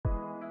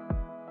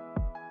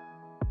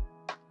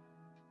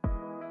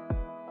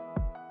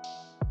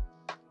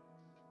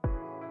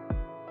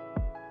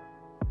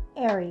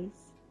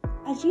Aries,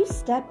 as you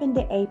step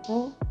into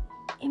April,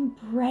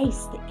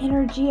 embrace the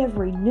energy of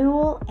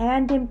renewal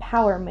and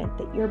empowerment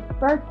that your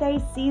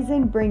birthday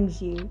season brings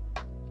you.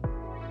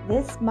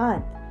 This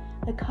month,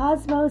 the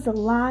cosmos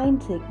align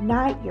to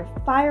ignite your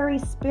fiery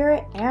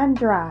spirit and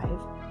drive.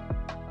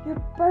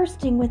 You're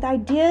bursting with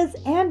ideas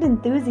and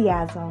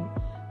enthusiasm,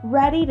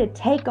 ready to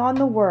take on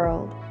the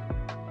world.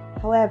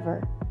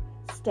 However,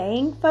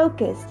 staying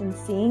focused and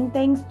seeing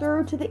things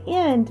through to the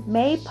end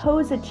may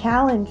pose a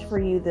challenge for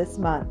you this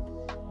month.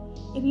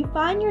 If you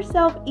find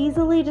yourself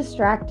easily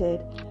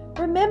distracted,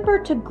 remember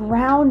to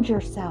ground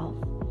yourself.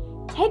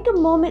 Take a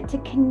moment to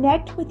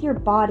connect with your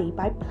body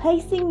by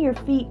placing your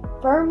feet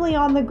firmly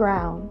on the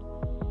ground.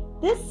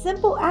 This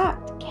simple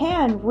act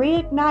can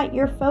reignite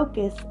your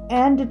focus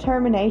and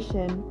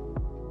determination.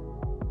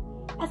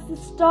 As the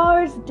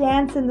stars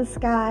dance in the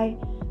sky,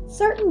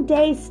 certain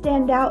days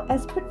stand out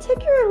as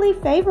particularly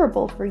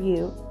favorable for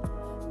you.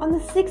 On the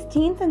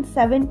 16th and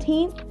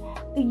 17th,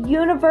 the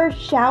universe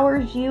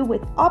showers you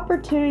with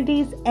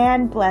opportunities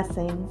and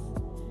blessings.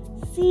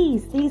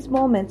 Seize these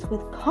moments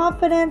with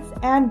confidence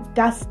and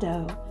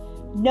gusto,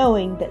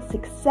 knowing that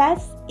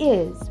success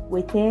is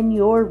within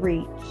your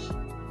reach.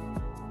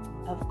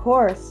 Of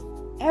course,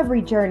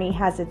 every journey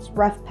has its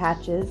rough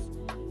patches,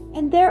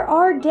 and there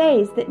are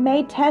days that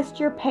may test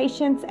your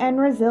patience and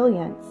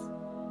resilience.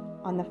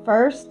 On the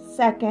 1st,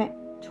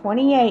 2nd,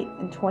 28th,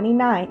 and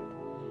 29th,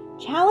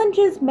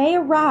 challenges may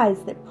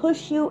arise that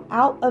push you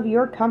out of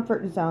your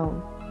comfort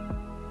zone.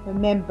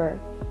 Remember,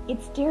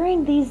 it's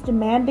during these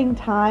demanding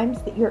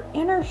times that your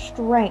inner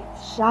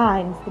strength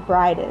shines the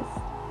brightest.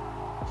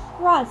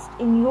 Trust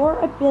in your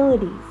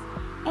abilities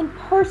and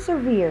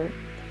persevere,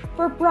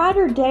 for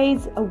brighter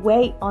days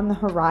await on the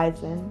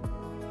horizon.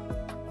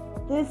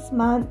 This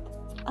month,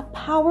 a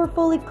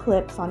powerful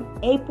eclipse on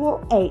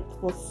April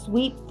 8th will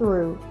sweep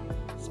through,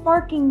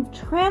 sparking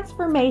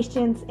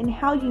transformations in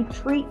how you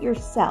treat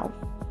yourself,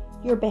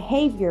 your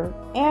behavior,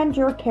 and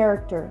your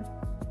character.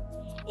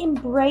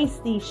 Embrace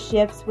these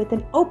shifts with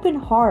an open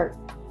heart,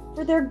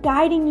 for they're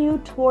guiding you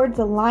towards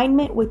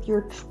alignment with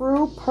your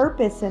true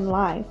purpose in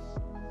life.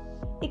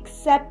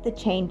 Accept the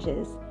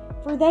changes,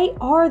 for they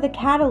are the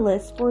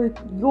catalyst for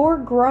your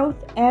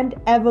growth and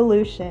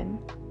evolution.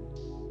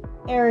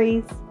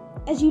 Aries,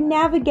 as you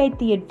navigate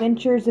the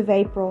adventures of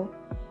April,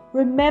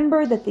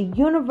 remember that the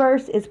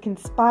universe is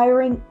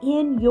conspiring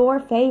in your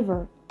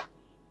favor.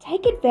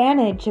 Take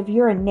advantage of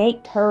your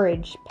innate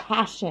courage,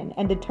 passion,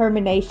 and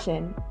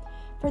determination,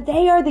 for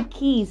they are the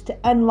keys to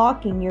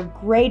unlocking your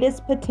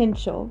greatest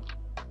potential.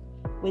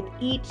 With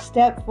each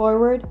step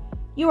forward,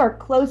 you are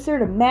closer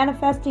to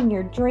manifesting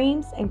your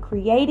dreams and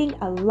creating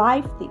a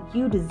life that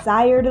you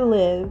desire to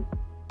live.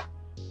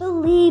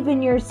 Believe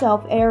in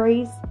yourself,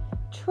 Aries.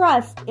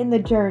 Trust in the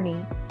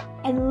journey,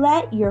 and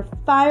let your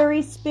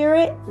fiery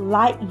spirit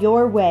light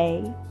your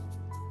way.